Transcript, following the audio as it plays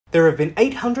There have been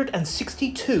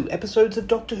 862 episodes of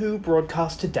Doctor Who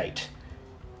broadcast to date.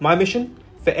 My mission,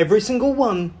 for every single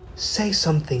one, say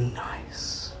something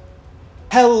nice.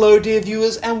 Hello dear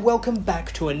viewers, and welcome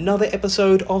back to another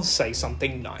episode of Say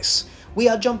Something Nice. We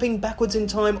are jumping backwards in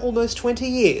time almost 20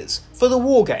 years for the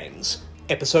War Games,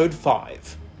 Episode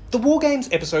 5. The War Games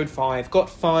Episode 5 got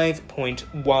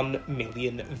 5.1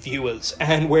 million viewers,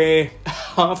 and we're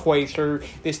halfway through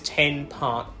this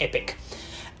 10-part epic.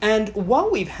 And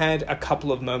while we've had a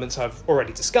couple of moments I've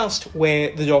already discussed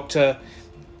where the Doctor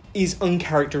is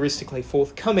uncharacteristically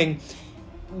forthcoming,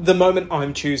 the moment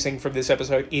I'm choosing from this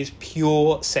episode is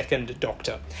pure Second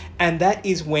Doctor. And that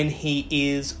is when he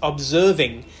is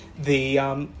observing the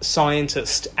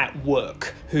scientist at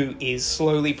work who is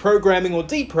slowly programming or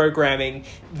deprogramming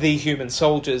the human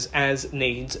soldiers as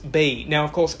needs be. Now,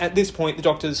 of course, at this point, the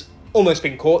Doctor's almost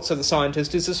been caught, so the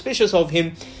scientist is suspicious of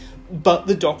him, but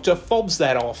the Doctor fobs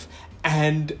that off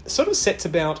and sort of sets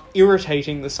about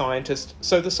irritating the scientist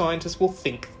so the scientist will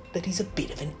think that he's a bit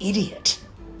of an idiot.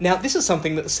 Now, this is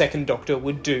something that the Second Doctor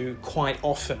would do quite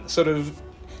often, sort of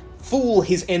fool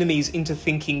his enemies into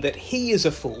thinking that he is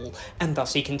a fool, and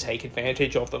thus he can take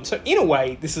advantage of them. So in a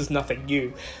way, this is nothing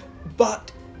new,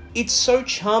 but it's so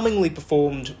charmingly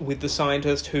performed with the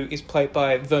scientist, who is played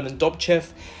by Vernon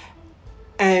Dobchev,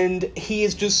 and he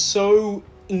is just so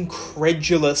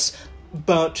incredulous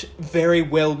but very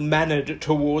well mannered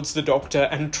towards the Doctor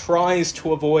and tries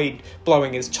to avoid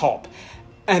blowing his top.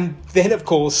 And then, of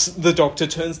course, the Doctor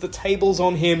turns the tables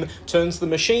on him, turns the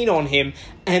machine on him,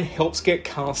 and helps get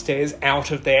Carstairs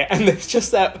out of there. And there's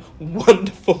just that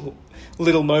wonderful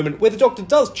little moment where the Doctor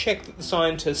does check that the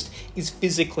scientist is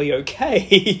physically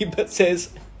okay, but says,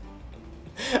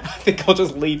 "I think I'll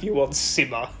just leave you on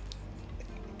simmer."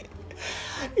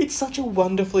 It's such a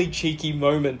wonderfully cheeky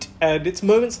moment, and it's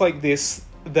moments like this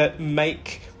that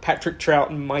make Patrick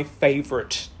Troughton my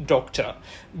favourite Doctor,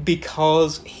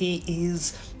 because he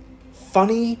is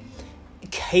funny,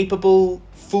 capable,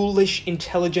 foolish,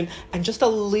 intelligent, and just a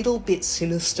little bit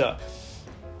sinister,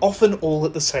 often all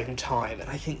at the same time, and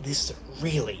I think this is a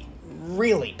really,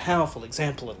 really powerful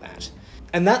example of that.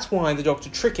 And that's why the Doctor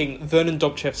tricking Vernon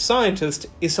Dobchev's scientist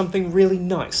is something really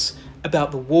nice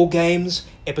about the War Games,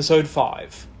 Episode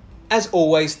 5. As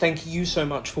always, thank you so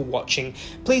much for watching.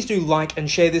 Please do like and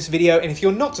share this video, and if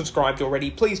you're not subscribed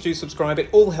already, please do subscribe. It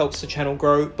all helps the channel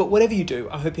grow, but whatever you do,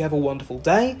 I hope you have a wonderful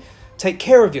day, take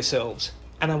care of yourselves,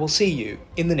 and I will see you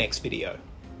in the next video.